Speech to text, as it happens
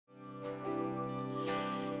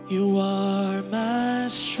You are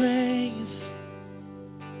my strength,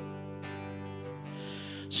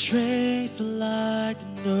 strength like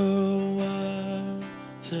no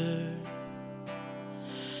other,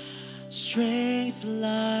 strength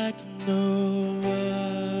like no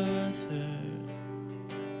other,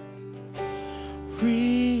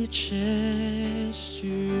 reaches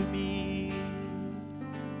to me.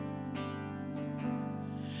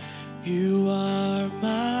 You are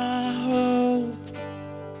my hope,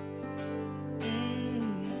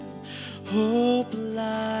 hope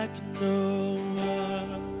like no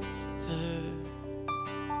other,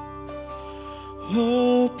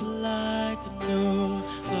 hope like no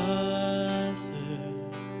other,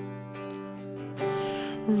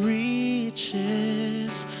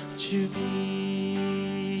 reaches to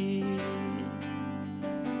me.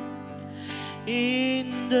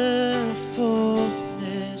 In the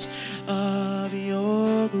fullness of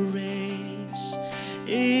your grace,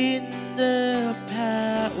 in the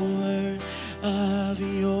power of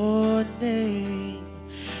your name,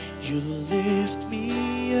 you lift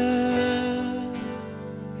me up.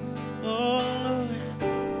 Oh Lord,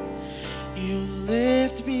 you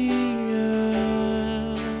lift me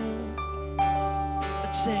up.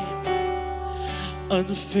 Let's say,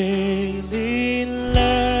 unfailing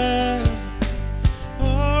love,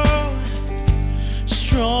 oh,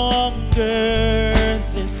 stronger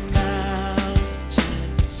than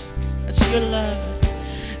mountains. That's your love.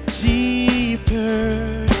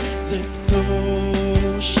 Deeper than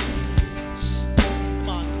oceans. Come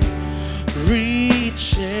on.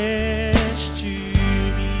 Reaches to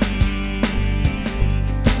me.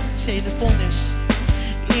 Say in the fullness.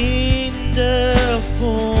 In the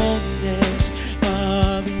fullness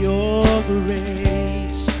of your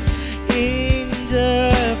grace, in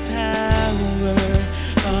the power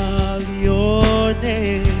of your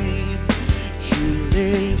name, you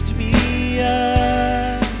lift me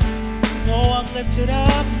up. Oh, I'm lifted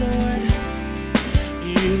up, Lord.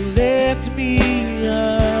 You lift me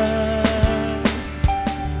up.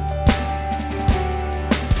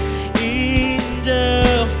 In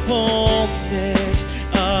the fullness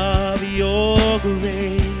of your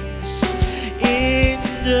grace, in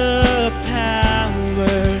the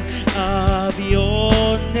power of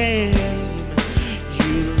your name,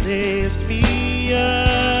 you lift me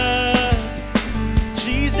up.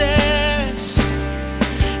 Jesus,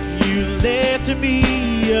 you lift me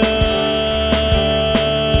up.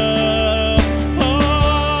 Oh,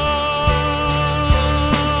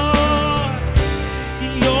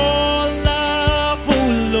 your love, oh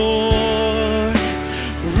Lord,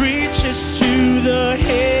 reaches to the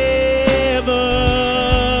heavens.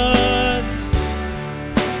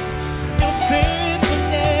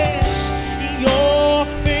 Your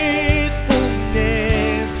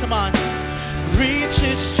faithfulness, come on,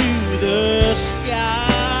 reaches to the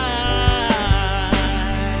skies.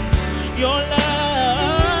 Your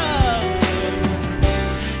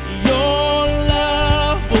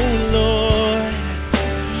love, oh Lord,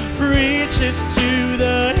 reaches to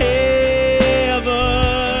the heavens.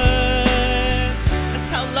 That's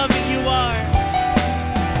how loving you are.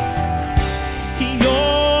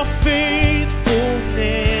 Your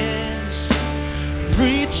faithfulness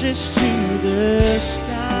reaches to the skies.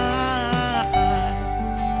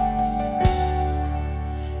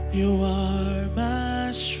 You are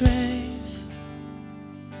my strength,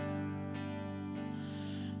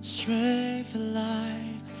 strength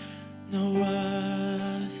like no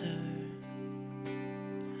other,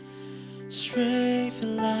 strength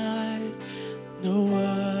like no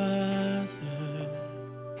other,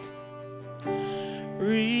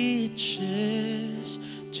 reaches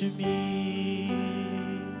to me.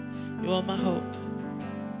 You are my hope.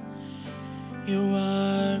 You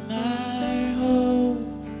are my hope,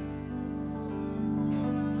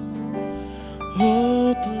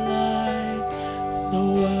 hope like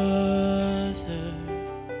no other,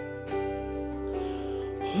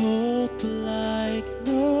 hope like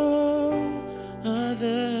no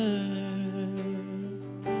other,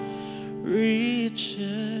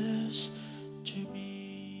 reaches to me.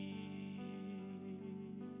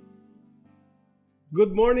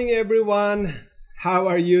 Good morning, everyone. How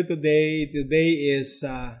are you today? Today is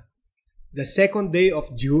the second day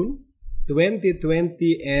of June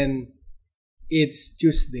 2020 and it's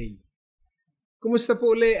Tuesday. Kumusta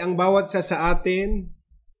po uli ang bawat sa atin?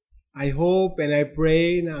 I hope and I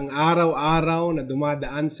pray na ang araw-araw na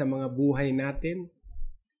dumadaan sa mga buhay natin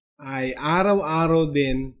ay araw-araw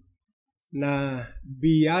din na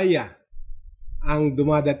biyaya ang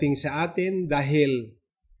dumadating sa atin dahil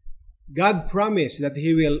God promised that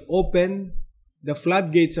He will open the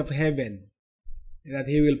floodgates of heaven and that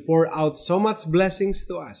He will pour out so much blessings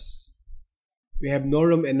to us. We have no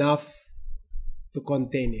room enough to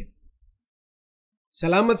contain it.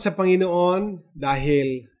 Salamat sa Panginoon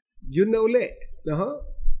dahil June na uli. No?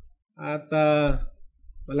 At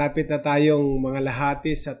malapit na tayong mga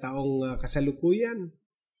lahati sa taong kasalukuyan.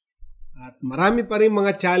 At marami pa rin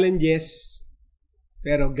mga challenges,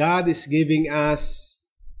 pero God is giving us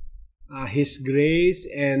His grace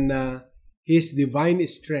and His divine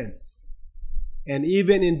strength. And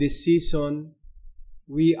even in this season,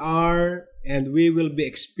 we are and we will be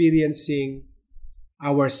experiencing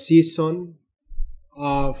our season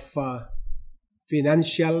of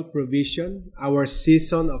financial provision, our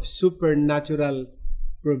season of supernatural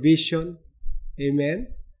provision. Amen?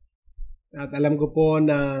 At alam ko po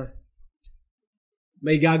na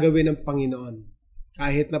may gagawin ng Panginoon.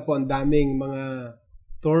 Kahit na po ang daming mga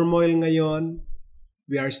turmoil ngayon,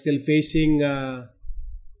 we are still facing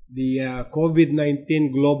the COVID-19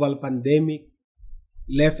 global pandemic.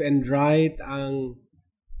 Left and right ang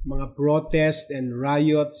mga protest and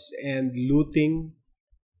riots and looting.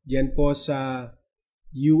 Diyan po sa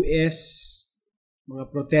US, mga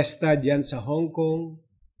protesta diyan sa Hong Kong,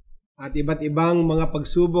 at iba't ibang mga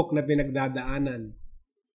pagsubok na pinagdadaanan.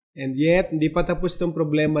 And yet, hindi pa tapos itong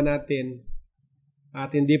problema natin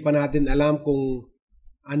at hindi pa natin alam kung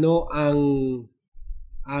ano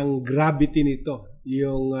ang gravity nito,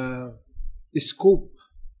 yung scope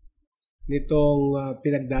nitong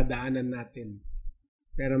pinagdadaanan natin.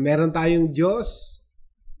 Pero meron tayong Diyos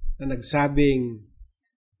na nagsabing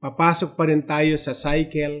papasok pa rin tayo sa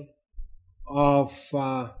cycle of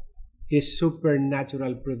His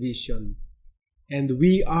supernatural provision. And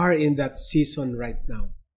we are in that season right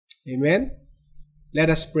now. Amen?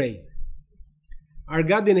 Let us pray. Our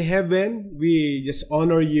God in heaven, we just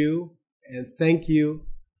honor you and thank you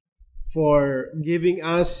for giving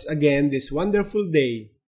us again this wonderful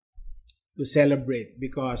day to celebrate,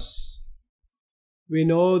 because we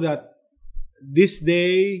know that this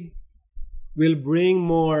day will bring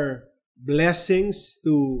more blessings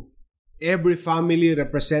to every family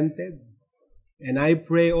represented. And I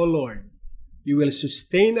pray, O Lord, you will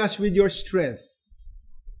sustain us with your strength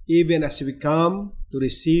even as we come to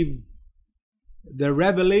receive the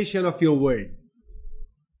revelation of your word.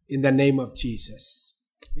 In the name of Jesus.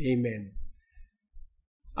 Amen.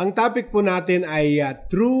 Ang topic po natin ay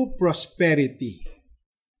true prosperity.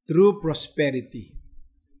 True prosperity.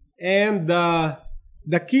 And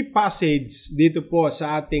the key passage dito po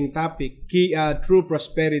sa ating topic, true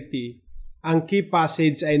prosperity, ang key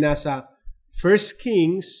passage ay nasa 1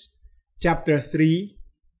 Kings chapter 3,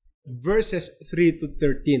 verses 3 to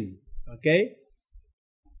 13. Okay?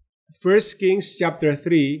 1 Kings chapter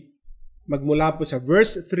 3, magmula po sa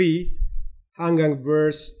verse 3 hanggang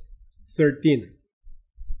verse 13.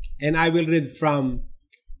 And I will read from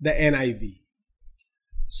the NIV.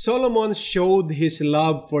 Solomon showed his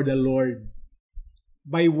love for the Lord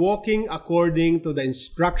by walking according to the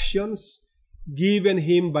instructions given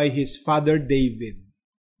him by his father David,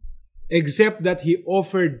 except that he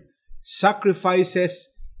offered sacrifices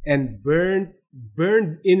and burned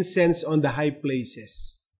incense on the high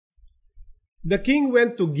places. The king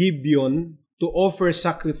went to Gibeon to offer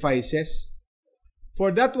sacrifices,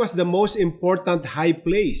 for that was the most important high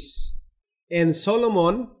place, and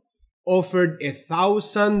Solomon offered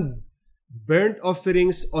 1,000 burnt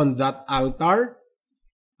offerings on that altar.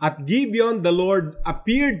 At Gibeon, the Lord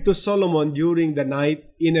appeared to Solomon during the night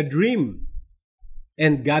in a dream,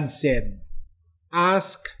 and God said,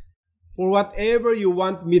 "Ask for whatever you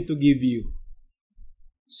want me to give you."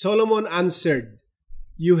 Solomon answered,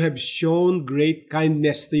 "You have shown great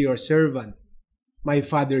kindness to your servant, my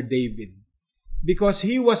father David, because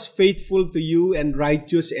he was faithful to you and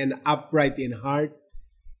righteous and upright in heart.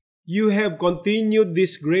 You have continued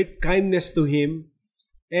this great kindness to him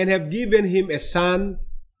and have given him a son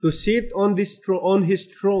to sit on his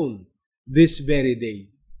throne this very day.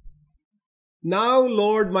 Now,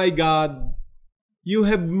 Lord my God, you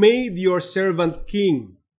have made your servant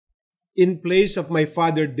king in place of my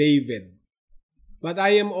father David. But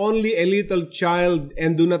I am only a little child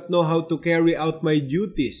and do not know how to carry out my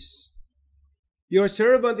duties. Your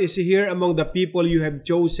servant is here among the people you have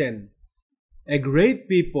chosen, a great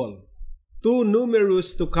people, too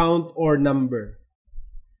numerous to count or number.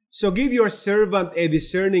 So give your servant a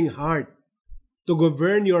discerning heart to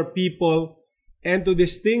govern your people and to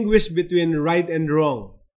distinguish between right and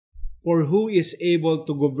wrong. For who is able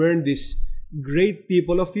to govern this great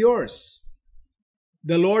people of yours?"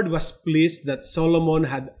 The Lord was pleased that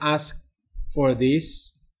Solomon had asked for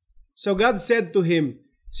this. So God said to him,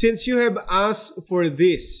 "Since you have asked for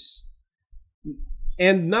this,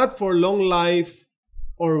 and not for long life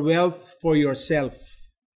or wealth for yourself,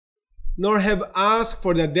 nor have asked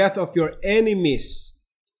for the death of your enemies,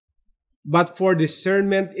 but for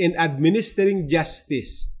discernment in administering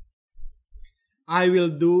justice. I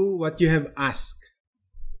will do what you have asked.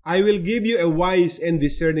 I will give you a wise and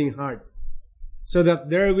discerning heart, so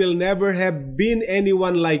that there will never have been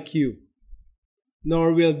anyone like you,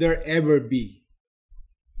 nor will there ever be.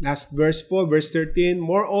 Last verse 4, verse 13,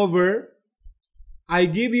 moreover, I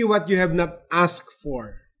give you what you have not asked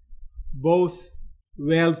for, both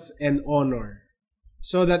wealth and honor,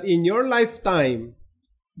 so that in your lifetime,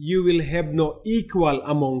 you will have no equal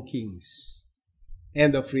among kings.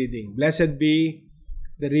 End of reading. Blessed be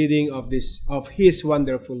the reading of His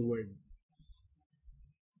wonderful word.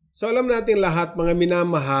 So alam natin lahat, mga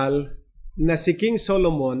minamahal, na si King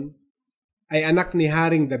Solomon ay anak ni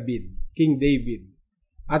Haring David, King David.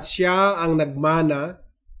 At siya ang nagmana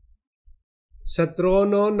sa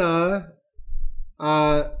trono na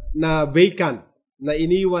vacant, na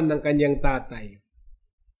iniwan ng kanyang tatay.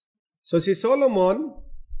 So si Solomon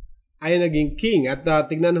ay naging king. At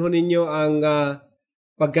tignan ho ninyo ang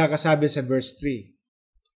pagkakasabi sa verse 3.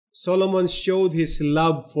 Solomon showed his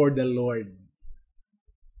love for the Lord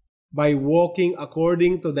by walking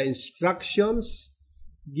according to the instructions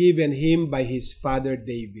given him by his father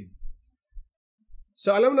David.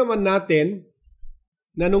 So alam naman natin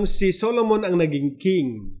na nung si Solomon ang naging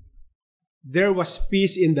king, there was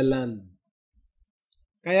peace in the land.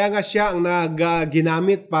 Kaya nga siya ang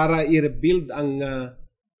ginamit para i-rebuild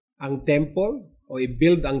ang temple, o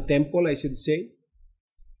i-build ang temple, I should say.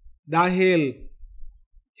 Dahil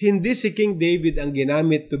hindi si King David ang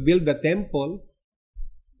ginamit to build the temple,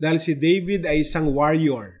 dahil si David ay isang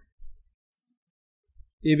warrior.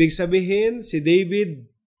 Ibig sabihin, si David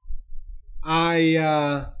ay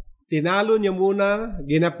tinalo niya muna,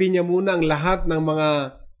 ginapi niya muna ang lahat ng mga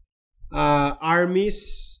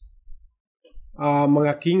armies,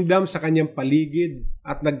 mga kingdom sa kanyang paligid,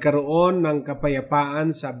 at nagkaroon ng kapayapaan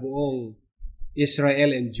sa buong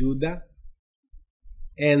Israel and Judah.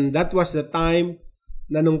 And that was the time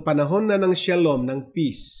na nung panahon na ng shalom, ng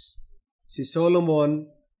peace, si Solomon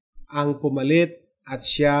ang pumalit at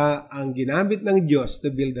siya ang ginamit ng Diyos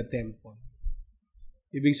to build the temple.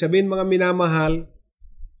 Ibig sabihin, mga minamahal,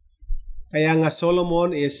 kaya nga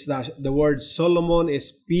Solomon is, the word Solomon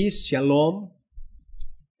is peace, shalom.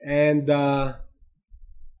 And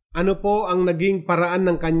ano po ang naging paraan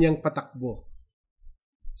ng kanyang patakbo?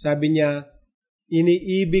 Sabi niya,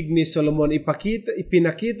 iniibig ni Solomon,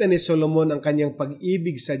 ipinakita ni Solomon ang kanyang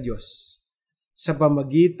pag-ibig sa Diyos sa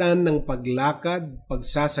pamagitan ng paglakad,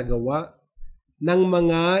 pagsasagawa ng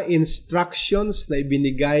mga instructions na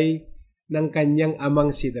ibinigay ng kanyang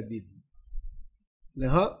amang si David.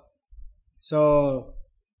 So,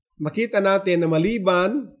 makita natin na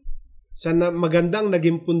maliban sa magandang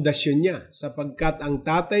naging pundasyon niya, sapagkat ang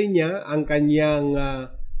tatay niya ang kanyang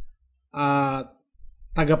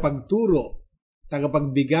tagapagturo,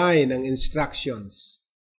 tagapagbigay ng instructions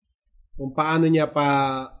kung paano niya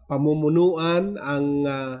pamumunuan ang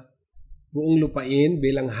buong lupain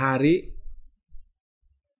bilang hari.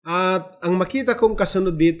 At ang makita kong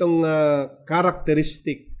kasunod ditong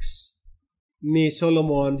characteristics ni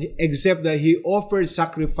Solomon, except that he offered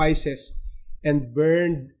sacrifices and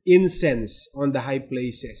burned incense on the high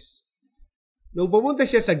places. Nung pumunta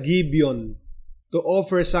siya sa Gibeon to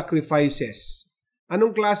offer sacrifices,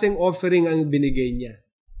 anong klaseng offering ang binigay niya?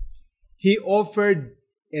 He offered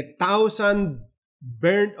 1,000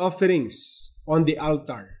 burnt offerings on the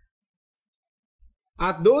altar.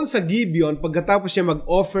 At doon sa Gibeon, pagkatapos siya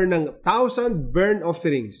mag-offer ng 1,000 burnt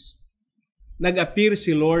offerings, nag-appear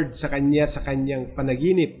si Lord sa kanyang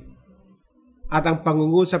panaginip. At ang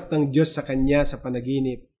pangungusap ng Diyos sa kanya sa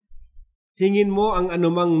panaginip, hingin mo ang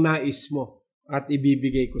anumang nais mo at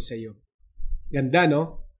ibibigay ko sa iyo. Ganda,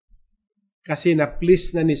 no? Kasi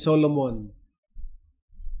na-please na ni Solomon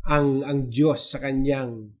ang Diyos sa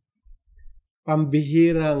kanyang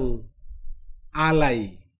pambihirang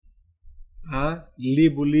alay.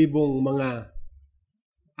 Libu-libong mga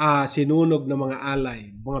sinunog na mga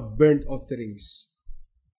alay, mga burnt offerings.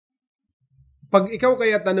 Pag ikaw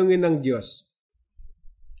kaya tanungin ng Diyos,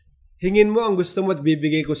 hingin mo ang gusto mo at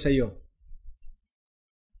bibigay ko sa iyo,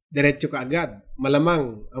 diretso ka agad.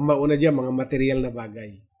 Malamang ang mauna diyan mga material na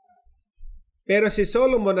bagay. Pero si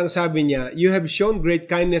Solomon ang sabi niya, you have shown great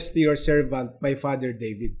kindness to your servant, my father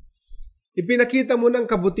David. Ipinakita mo ng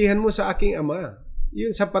kabutihan mo sa aking ama.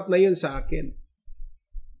 Yun, sapat na yun sa akin.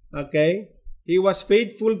 Okay? He was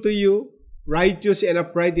faithful to you, righteous and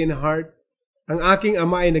upright in heart. Ang aking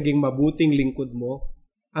ama ay naging mabuting lingkod mo.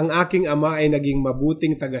 Ang aking ama ay naging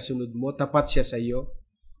mabuting tagasunod mo. Tapat siya sa iyo.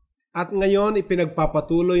 At ngayon,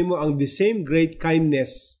 ipinagpapatuloy mo ang the same great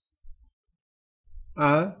kindness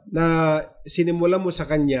na sinimula mo sa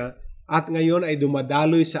kanya at ngayon ay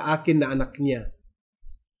dumadaloy sa akin na anak niya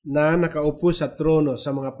na nakaupo sa trono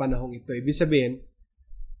sa mga panahong ito. Ibig sabihin,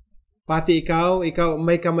 pati ikaw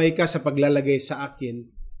may kamay ka sa paglalagay sa akin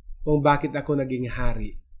kung bakit ako naging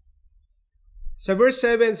hari. Sa verse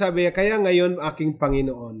 7, sabi niya, kaya ngayon aking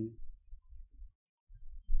Panginoon,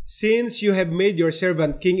 since you have made your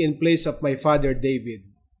servant king in place of my father David.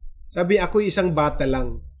 Sabi, ako isang bata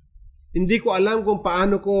lang. Hindi ko alam kung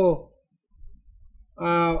paano ko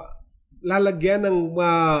lalagyan ng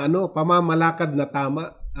pamamalakad na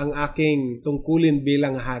tama ang aking tungkulin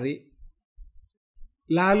bilang hari.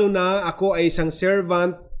 Lalo na ako ay isang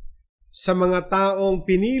servant sa mga taong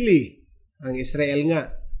pinili. Ang Israel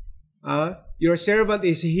nga. Your servant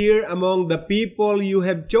is here among the people you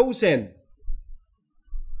have chosen.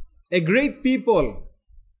 A great people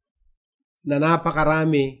na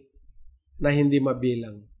napakarami na hindi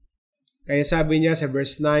mabilang. Kaya sabi niya sa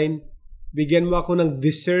verse 9, bigyan mo ako ng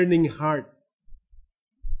discerning heart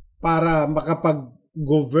para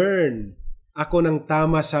makapag-govern ako ng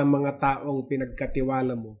tama sa mga taong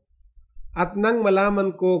pinagkatiwala mo. At nang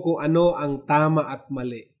malaman ko kung ano ang tama at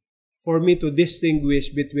mali, for me to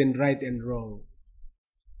distinguish between right and wrong.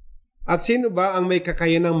 At sino ba ang may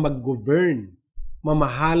kakayanang mag-govern,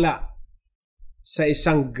 mamahala sa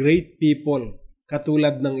isang great people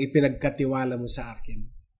katulad ng ipinagkatiwala mo sa akin?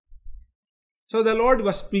 So the Lord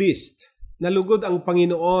was pleased. Nalugod ang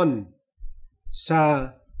Panginoon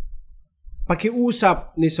sa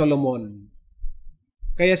pakiusap ni Solomon.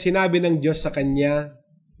 Kaya sinabi ng Diyos sa kanya,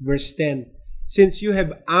 verse 10, since you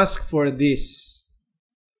have asked for this,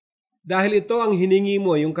 dahil ito ang hiningi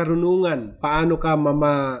mo, yung karunungan, paano ka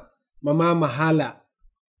mamamahala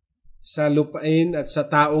sa lupain at sa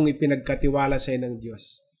taong ipinagkatiwala sa ng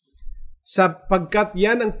Diyos. Sapagkat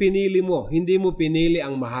yan ang pinili mo, hindi mo pinili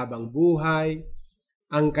ang mahabang buhay,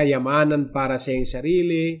 ang kayamanan para sa iyong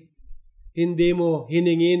sarili, hindi mo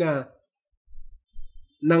hiningi na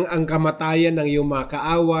ng ang kamatayan ng iyong mga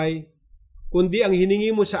kaaway, kundi ang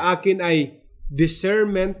hiningi mo sa akin ay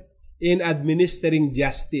discernment in administering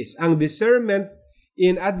justice. Ang discernment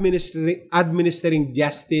in administering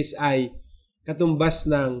justice ay katumbas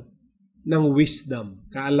ng wisdom,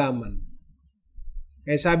 kaalaman.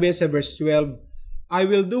 Kaya sabi sa verse 12, I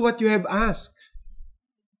will do what you have asked.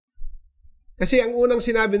 Kasi ang unang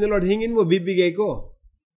sinabi ng Lord, hingin mo, bibigay ko.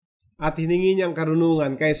 At hiningi niya ang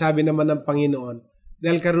karunungan. Kaya sabi naman ng Panginoon,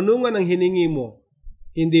 dahil karunungan ang hiningi mo,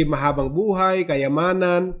 hindi mahabang buhay,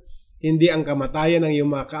 kayamanan, hindi ang kamatayan ng iyong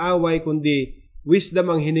mga kaaway, kundi wisdom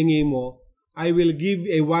ang hiningi mo, I will give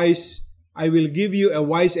you a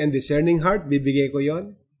wise and discerning heart. Bibigay ko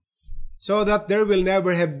yon, so that there will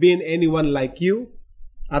never have been anyone like you.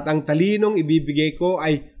 At ang talinong ibibigay ko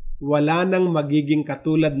ay wala nang magiging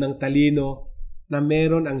katulad ng talino na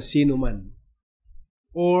meron ang sino man.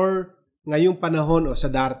 Or ngayong panahon o sa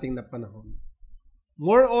darating na panahon.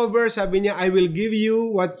 Moreover, sabi niya, I will give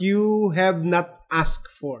you what you have not asked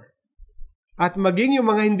for. At maging yung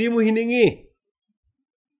mga hindi mo hiningi,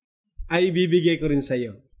 ay ibibigay ko rin sa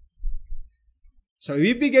iyo. So,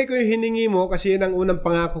 ibibigay ko yung hiningi mo kasi yun ang unang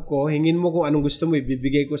pangako ko. Hingin mo kung anong gusto mo,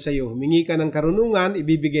 ibibigay ko sa iyo. Humingi ka ng karunungan,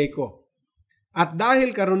 ibibigay ko. At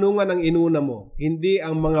dahil karunungan ang inuna mo, hindi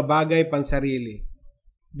ang mga bagay pansarili,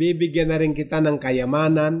 bibigyan na rin kita ng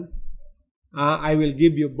kayamanan. I will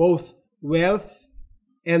give you both wealth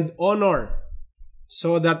and honor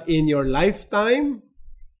so that in your lifetime,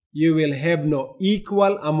 you will have no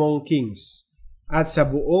equal among kings. At sa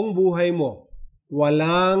buong buhay mo,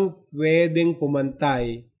 walang pwedeng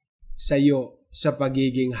pumantay sa iyo sa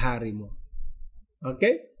pagiging hari mo.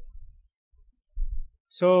 Okay?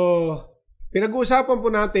 So, pinag-uusapan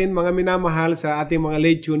po natin, mga minamahal sa ating mga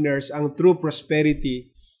late tuners, ang true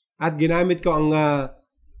prosperity. At ginamit ko ang 1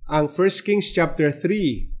 Kings chapter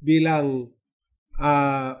 3 bilang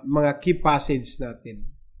mga key passage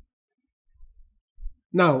natin.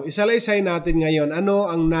 Now, isalaysay natin ngayon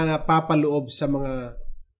ano ang napapaloob sa mga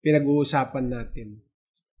pinag-uusapan natin.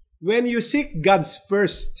 When you seek God's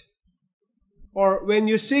first, or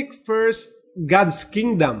when you seek first God's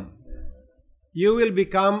kingdom, you will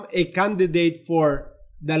become a candidate for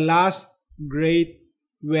the last great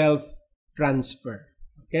wealth transfer.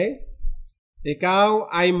 Okay?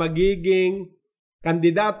 Ikaw ay magiging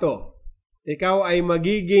kandidato. Ikaw ay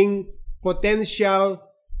magiging potential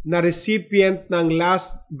na recipient ng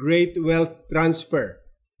last great wealth transfer.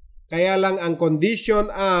 Kaya lang ang condition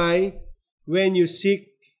ay when you seek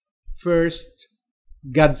first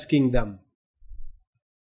God's kingdom.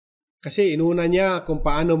 Kasi inuna niya kung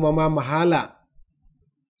paano mamamahala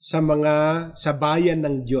sa bayan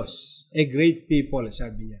ng Diyos. A great people,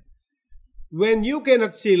 sabi niya. When you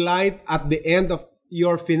cannot see light at the end of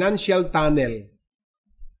your financial tunnel,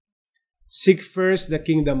 seek first the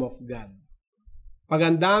kingdom of God. Pag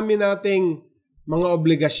ang dami nating mga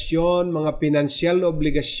obligasyon, mga pinansyal na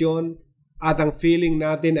obligasyon, at ang feeling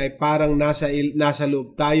natin ay parang nasa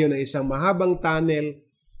loob tayo ng isang mahabang tunnel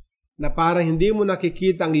na parang hindi mo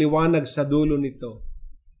nakikita ang liwanag sa dulo nito.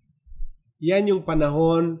 Yan yung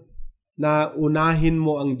panahon na unahin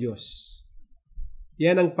mo ang Diyos.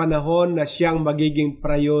 Yan ang panahon na siyang magiging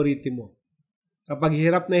priority mo. Kapag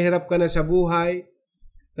hirap ka na sa buhay,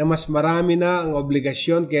 na mas marami na ang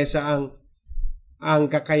obligasyon kaysa ang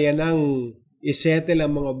kakayanang isettle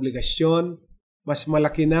ang mga obligasyon, mas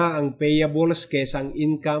malaki na ang payables kaysa ang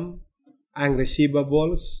income, ang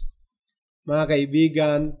receivables. Mga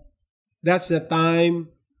kaibigan, that's the time,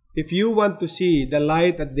 if you want to see the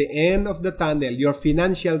light at the end of the tunnel, your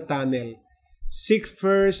financial tunnel, seek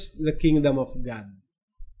first the kingdom of God,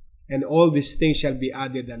 and all these things shall be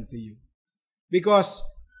added unto you. Because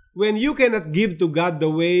when you cannot give to God the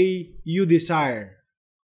way you desire,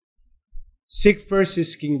 seek first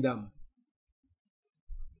His kingdom.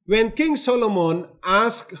 When King Solomon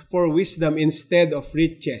asked for wisdom instead of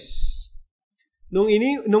riches, nung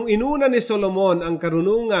inuna ni Solomon ang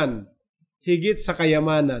karunungan higit sa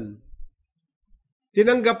kayamanan,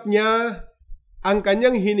 tinanggap niya ang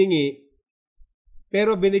kanyang hiningi,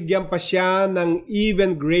 pero binigyan pa siya ng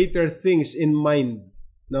even greater things in mind,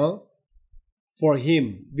 no? For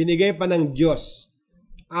him. Binigay pa ng Diyos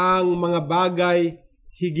ang mga bagay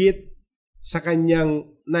higit sa kanyang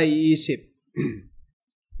naiisip.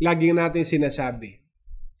 Lagi natin sinasabi.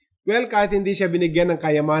 Well, kahit hindi siya binigyan ng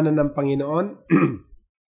kayamanan ng Panginoon,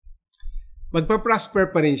 magpa-prosper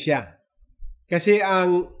pa rin siya. Kasi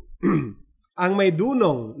ang may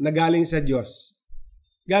dunong na galing sa Diyos,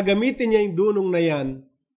 gagamitin niya yung dunong na yan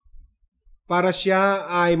para siya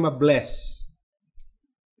ay ma-bless.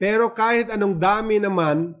 Pero kahit anong dami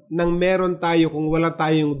naman ng meron tayo kung wala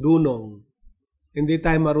tayong dunong, hindi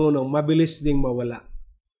tayo marunong, mabilis ding mawala.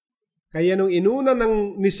 Kaya nung inuna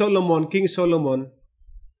ni Solomon, King Solomon,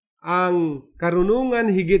 ang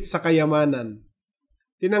karunungan higit sa kayamanan,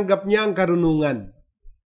 tinanggap niya ang karunungan.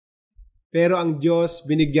 Pero ang Diyos,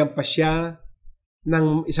 binigyan pa siya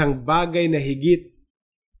ng isang bagay na higit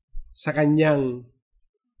sa kanyang,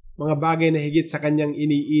 mga bagay na higit sa kanyang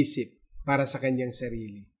iniisip para sa kanyang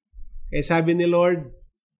sarili. Kaya sabi ni Lord,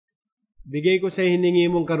 bigay ko sa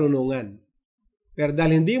hiningi mong karunungan. Pero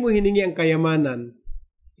dahil hindi mo hiningi ang kayamanan,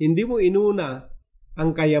 hindi mo inuna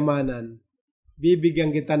ang kayamanan, bibigyan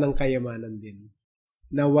kita ng kayamanan din,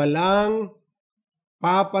 na walang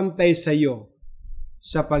papantay sa iyo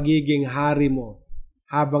sa pagiging hari mo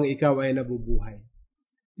habang ikaw ay nabubuhay.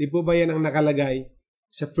 Di po ba yan ang nakalagay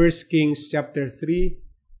sa 1 Kings chapter 3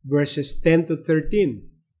 verses 10 to 13?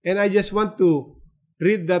 And I just want to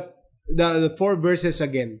read the 4 verses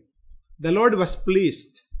again. The Lord was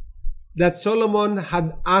pleased that Solomon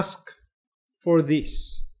had asked for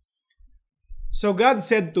this. So God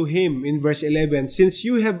said to him in verse 11, since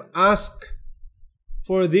you have asked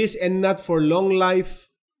for this and not for long life,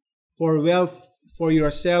 for wealth for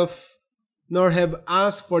yourself, nor have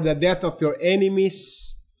asked for the death of your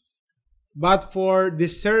enemies, but for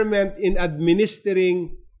discernment in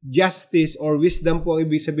administering justice or wisdom po ang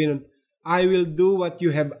ibig sabihin nun, I will do what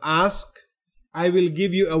you have asked. I will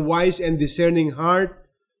give you a wise and discerning heart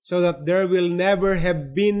so that there will never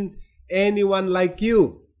have been anyone like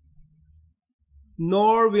you,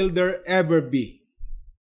 nor will there ever be.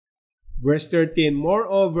 Verse 13,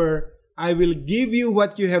 moreover, I will give you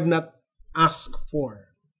what you have not asked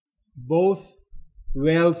for, both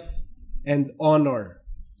wealth and honor,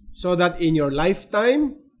 so that in your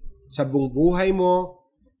lifetime, sa buong buhay mo,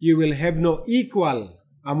 you will have no equal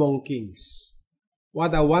among kings.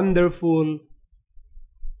 What a wonderful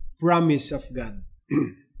promise of God.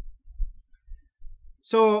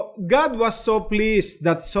 So, God was so pleased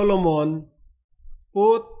that Solomon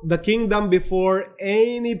put the kingdom before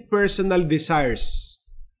any personal desires,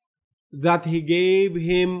 that he gave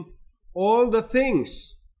him all the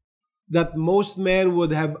things that most men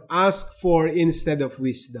would have asked for instead of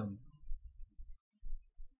wisdom.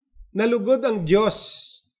 Nalugod ang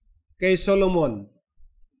Diyos kay Solomon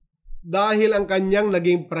dahil ang kanyang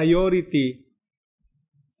naging priority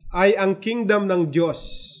ay ang kingdom ng Diyos.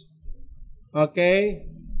 Okay?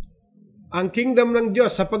 Ang kingdom ng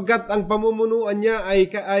Diyos, sapagkat ang pamumunuan niya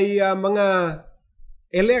ay mga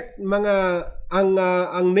elect,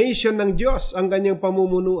 ang nation ng Diyos ang kanyang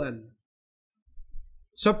pamumunuan.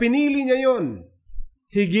 So pinili niya yon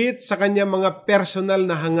higit sa kanyang mga personal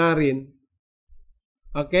na hangarin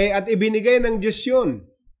Okay? At ibinigay ng Diyos yun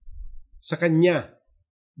sa Kanya.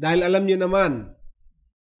 Dahil alam nyo naman,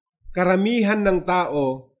 karamihan ng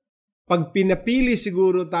tao, pag pinapili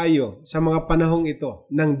siguro tayo sa mga panahong ito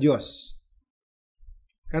ng Diyos,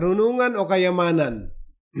 karunungan o kayamanan,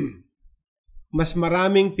 mas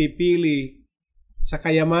maraming pipili sa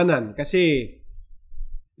kayamanan. Kasi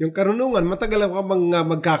yung karunungan, matagal ka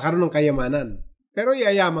magkakaroon ng kayamanan. Pero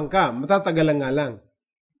yayaman ka, matatagalan nga lang.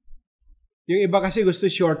 Yung iba kasi gusto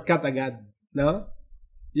shortcut agad, no?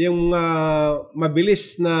 Yung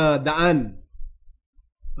mabilis na daan.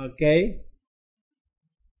 Okay?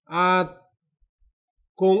 At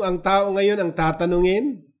kung ang tao ngayon ang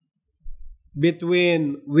tatanungin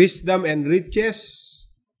between wisdom and riches,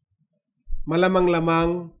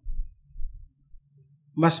 malamang-lamang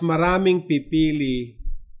mas maraming pipili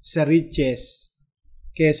sa riches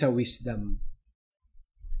kaysa wisdom.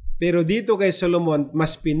 Pero dito kay Solomon,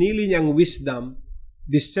 mas pinili niya ang wisdom,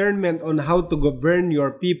 discernment on how to govern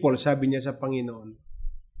your people, sabi niya sa Panginoon.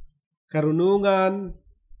 Karunungan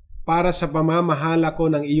para sa pamamahala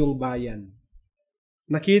ko ng iyong bayan.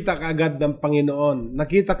 Nakita kaagad ng Panginoon,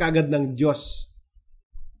 nakita kaagad ng Diyos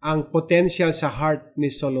ang potential sa heart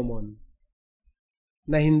ni Solomon,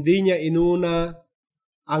 na hindi niya inuna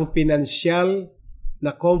ang pinansyal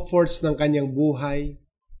na comforts ng kanyang buhay,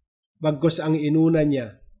 bagkus ang inuna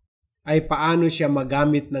niya ay paano siya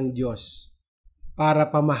magamit ng Diyos para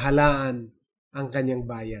pamahalaan ang kanyang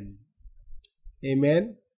bayan.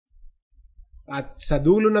 Amen? At sa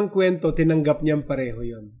dulo ng kwento, tinanggap niyang pareho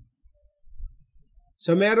yon.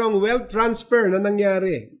 So merong wealth transfer na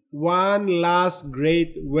nangyari. One last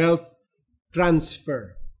great wealth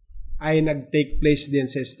transfer ay nag-take place din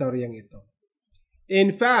sa istoryang ito. In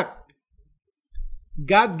fact,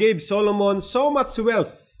 God gave Solomon so much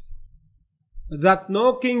wealth that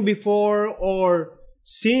no king before or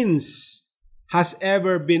since has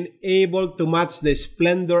ever been able to match the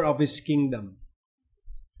splendor of his kingdom.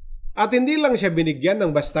 At hindi lang siya binigyan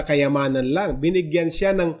ng basta kayamanan lang, binigyan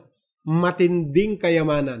siya ng matinding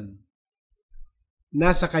kayamanan.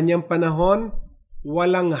 Nasa kanyang panahon,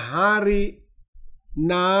 walang hari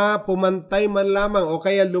na pumantay man lamang o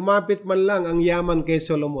kaya lumapit man lang ang yaman kay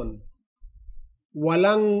Solomon.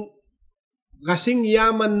 Walang kasing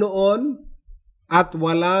yaman noon at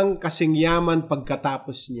walang kasing yaman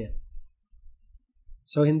pagkatapos niya.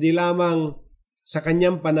 So hindi lamang sa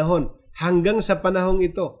kanyang panahon, hanggang sa panahong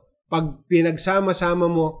ito, pag pinagsama-sama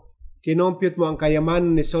mo, kinompute mo ang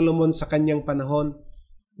kayamanan ni Solomon sa kanyang panahon,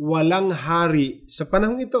 walang hari sa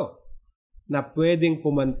panahong ito na pwedeng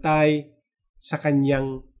pumantay sa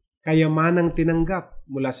kanyang kayamanang tinanggap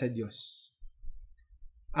mula sa Diyos.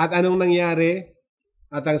 At anong nangyari?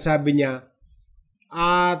 At ang sabi niya,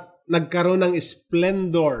 at nagkaroon ng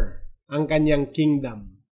splendor ang kanyang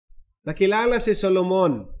kingdom. Nakilala si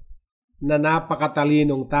Solomon na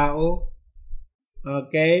napakatalinong tao.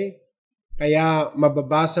 Okay? Kaya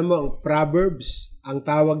mababasa mo ang Proverbs. Ang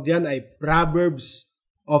tawag diyan ay Proverbs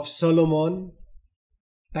of Solomon.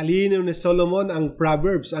 Talino ni Solomon ang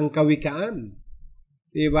Proverbs, ang kawikaan.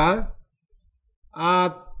 Diba?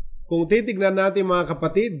 At kung titignan natin mga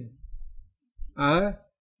kapatid,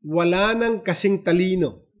 wala nang kasing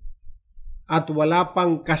talino at wala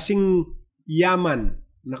pang kasing yaman.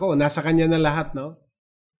 Nako, nasa kanya na lahat, no?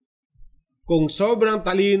 Kung sobrang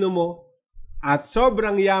talino mo at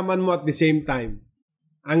sobrang yaman mo at the same time,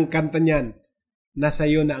 ang kanta niyan, nasa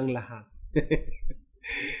iyo na ang lahat.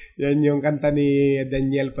 Yan yung kanta ni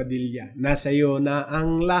Daniel Padilla. Nasa iyo na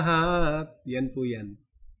ang lahat. Yan po yan.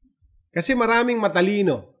 Kasi maraming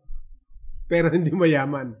matalino, pero hindi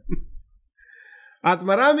mayaman. At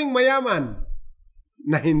maraming mayaman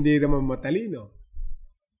na hindi naman matalino.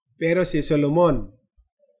 Pero si Solomon,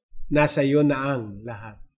 nasa iyo na ang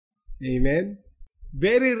lahat. Amen?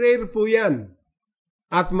 Very rare po yan.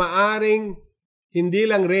 At maaring hindi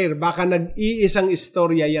lang rare, baka nag-iisang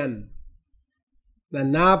istorya yan na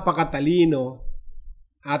napakatalino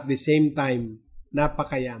at the same time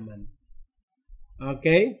napakayaman.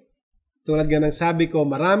 Okay? Tulad nga ng sabi ko,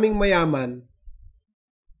 maraming mayaman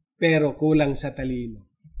pero kulang sa talino.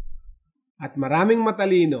 At maraming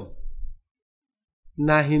matalino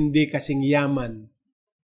na hindi kasing yaman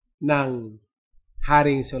ng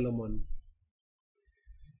Haring Solomon.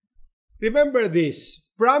 Remember this,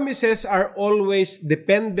 promises are always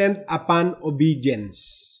dependent upon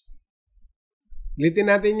obedience.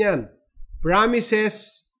 Ulitin natin yan.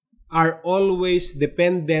 Promises are always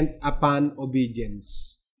dependent upon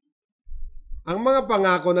obedience. Ang mga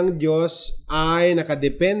pangako ng Diyos ay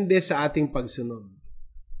nakadepende sa ating pagsunod.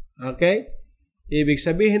 Okay? Ibig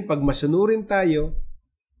sabihin, pag masunurin tayo,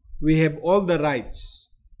 we have all the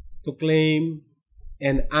rights to claim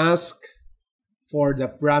and ask for the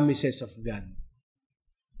promises of God.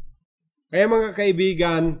 Kaya mga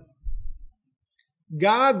kaibigan,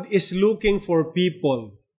 God is looking for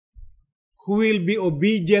people who will be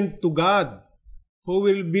obedient to God, who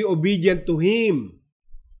will be obedient to Him,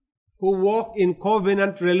 who walk in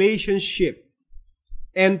covenant relationship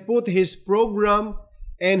and put His program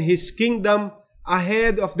and His kingdom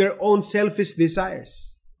ahead of their own selfish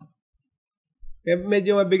desires.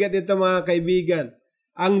 Medyo mabigat ito mga kaibigan.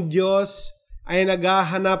 Ang Diyos ay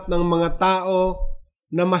naghahanap ng mga tao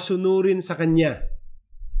na masunurin sa Kanya.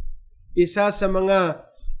 Isa sa mga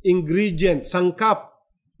ingredient, sangkap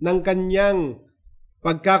ng Kanyang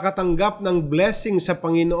pagkakatanggap ng blessing sa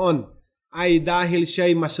Panginoon ay dahil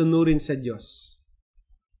siya'y masunurin sa Diyos.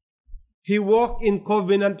 He walked in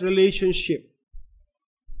covenant relationship.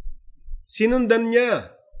 Sinundan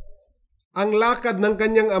niya ang lakad ng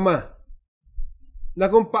kanyang ama na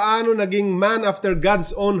kung paano naging man after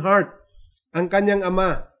God's own heart ang kanyang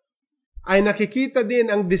ama, ay nakikita din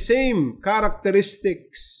ang the same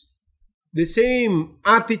characteristics, the same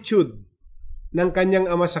attitude ng kanyang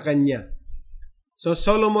ama sa kanya. So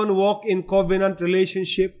Solomon walked in covenant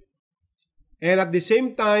relationship, and at the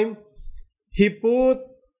same time, he put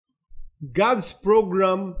God's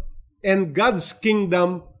program and God's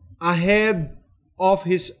kingdom ahead of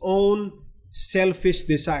his own selfish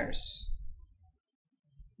desires.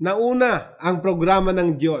 Nauna ang programa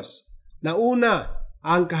ng Diyos. Nauna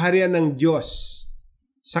ang kaharian ng Diyos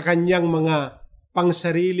sa kanyang mga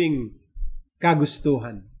pangsariling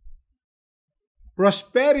kagustuhan.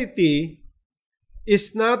 Prosperity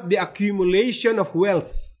is not the accumulation of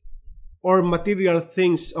wealth or material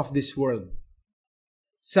things of this world,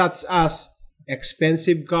 such as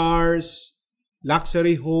expensive cars,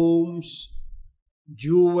 luxury homes,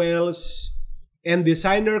 jewels, and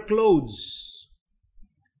designer clothes.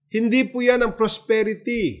 Hindi po yan ang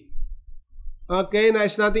prosperity. Okay,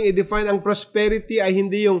 nais nating i-define ang prosperity ay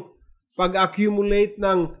hindi yung pag-accumulate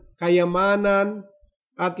ng kayamanan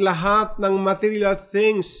at lahat ng material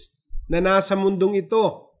things na nasa mundong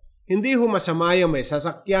ito. Hindi ho masama yan, may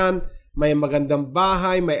sasakyan, may magandang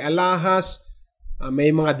bahay, may alahas,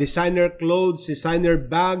 may mga designer clothes, designer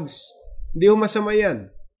bags. Hindi ho masama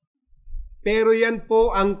yan. Pero yan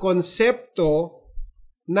po ang konsepto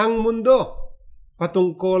ng mundo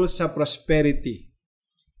patungkol sa prosperity.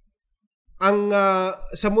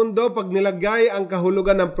 Sa mundo, pag nilagay ang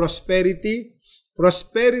kahulugan ng prosperity,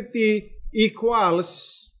 prosperity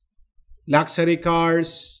equals luxury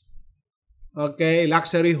cars, okay,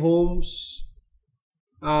 luxury homes,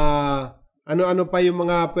 ano-ano pa yung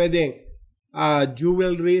mga pwedeng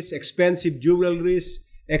jewelries, expensive jewelries,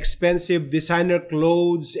 expensive designer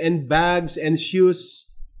clothes and bags and shoes.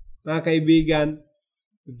 Mga kaibigan,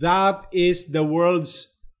 that is the world's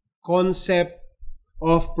concept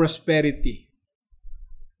of prosperity.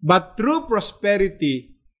 But true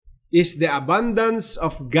prosperity is the abundance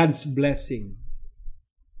of God's blessing,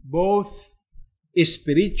 both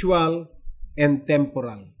spiritual and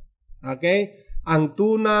temporal. Okay? Ang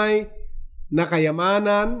tunay na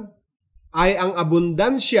kayamanan ay ang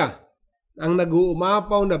abundansya, ang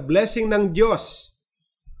nag-uumapaw na blessing ng Diyos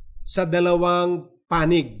sa dalawang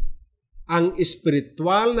panig. Ang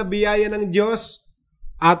espiritual na biyaya ng Diyos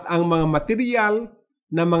at ang mga material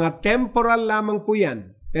na mga temporal lamang po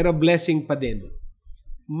yan, pero blessing pa din.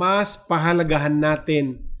 Mas pahalagahan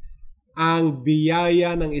natin ang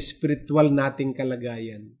biyaya ng espiritual nating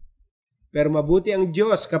kalagayan. Pero mabuti ang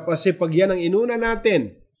Diyos kasi pag yan ang inuna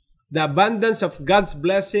natin, the abundance of God's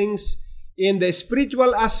blessings in the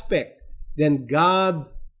spiritual aspect, then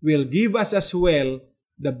God will give us as well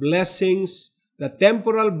the blessings, the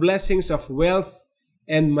temporal blessings of wealth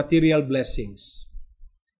and material blessings.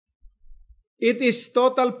 It is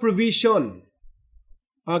total provision.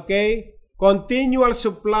 Okay? Continual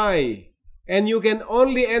supply. And you can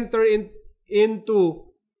only enter into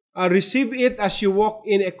receive it as you walk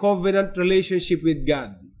in a covenant relationship with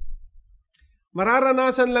God.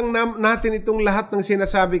 Mararanasan lang natin itong lahat ng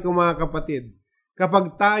sinasabi ko mga kapatid.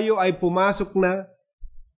 Kapag tayo ay pumasok na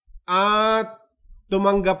at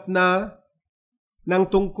tumanggap na ng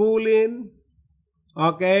tungkulin,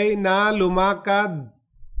 okay, na lumakad,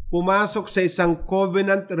 pumasok sa isang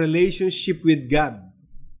covenant relationship with God.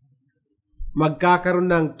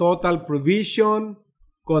 Magkakaroon ng total provision,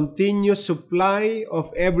 continuous supply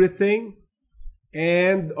of everything,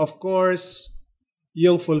 and of course,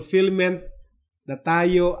 yung fulfillment na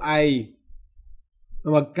tayo ay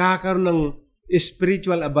magkakaroon ng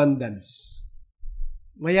spiritual abundance.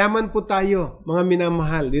 Mayaman po tayo, mga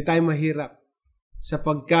minamahal, di tayo mahirap.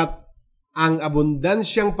 Sapagkat ang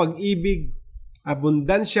abundansyang pag-ibig,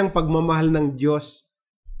 abundansyang pagmamahal ng Diyos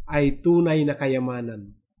ay tunay na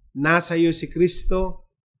kayamanan. Nasa iyo si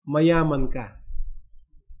Kristo, mayaman ka.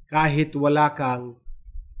 Kahit wala kang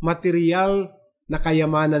material na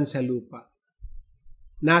kayamanan sa lupa.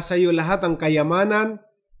 Nasa iyo lahat ang kayamanan,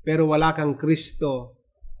 pero wala kang Kristo,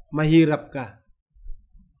 mahirap ka.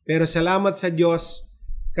 Pero salamat sa Diyos,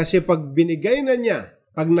 kasi pag binigay na niya,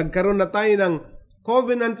 pag nagkaroon na tayo ng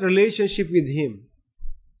covenant relationship with Him,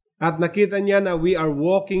 at nakita niya na we are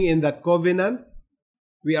walking in that covenant,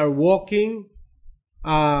 we are walking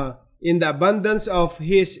in the abundance of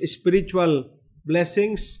His spiritual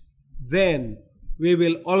blessings, then we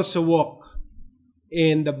will also walk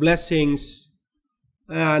in the blessings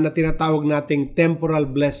na tinatawag nating temporal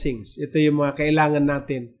blessings. Ito yung mga kailangan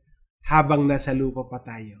natin habang nasa lupa pa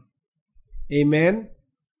tayo. Amen?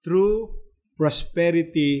 True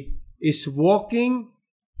prosperity is walking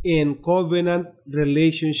in covenant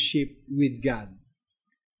relationship with God.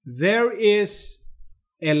 There is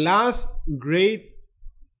a last great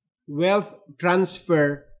wealth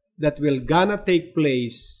transfer that will gonna take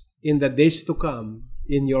place in the days to come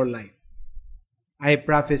in your life. I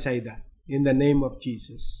prophesy that in the name of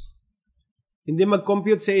Jesus. Hindi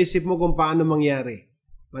mag-compute sa isip mo kung paano mangyari.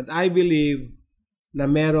 But I believe na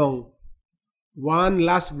merong one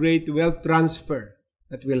last great wealth transfer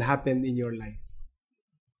that will happen in your life.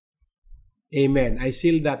 Amen. I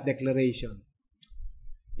seal that declaration.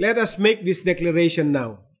 Let us make this declaration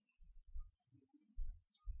now.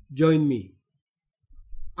 Join me.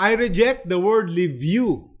 I reject the worldly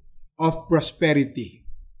view of prosperity.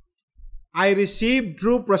 I receive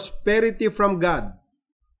true prosperity from God.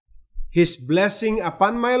 His blessing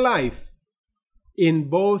upon my life in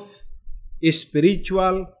both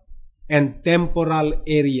spiritual and temporal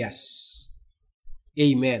areas.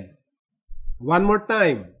 Amen. One more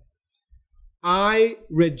time. I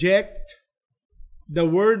reject the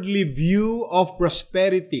worldly view of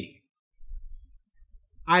prosperity.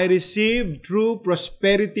 I receive true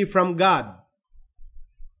prosperity from God.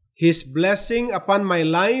 His blessing upon my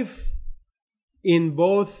life in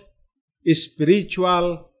both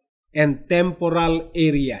spiritual and temporal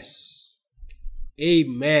areas.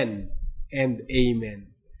 Amen and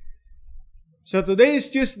amen. So today is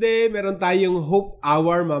Tuesday, meron tayong Hope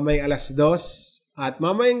Hour mamayang 2:00 at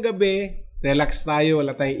mamayang gabi, relax tayo,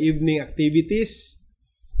 wala tayong evening activities.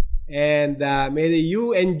 And may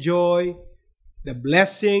you enjoy the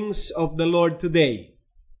blessings of the Lord today.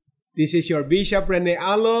 This is your Bishop Rene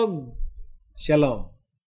Alog. Shalom.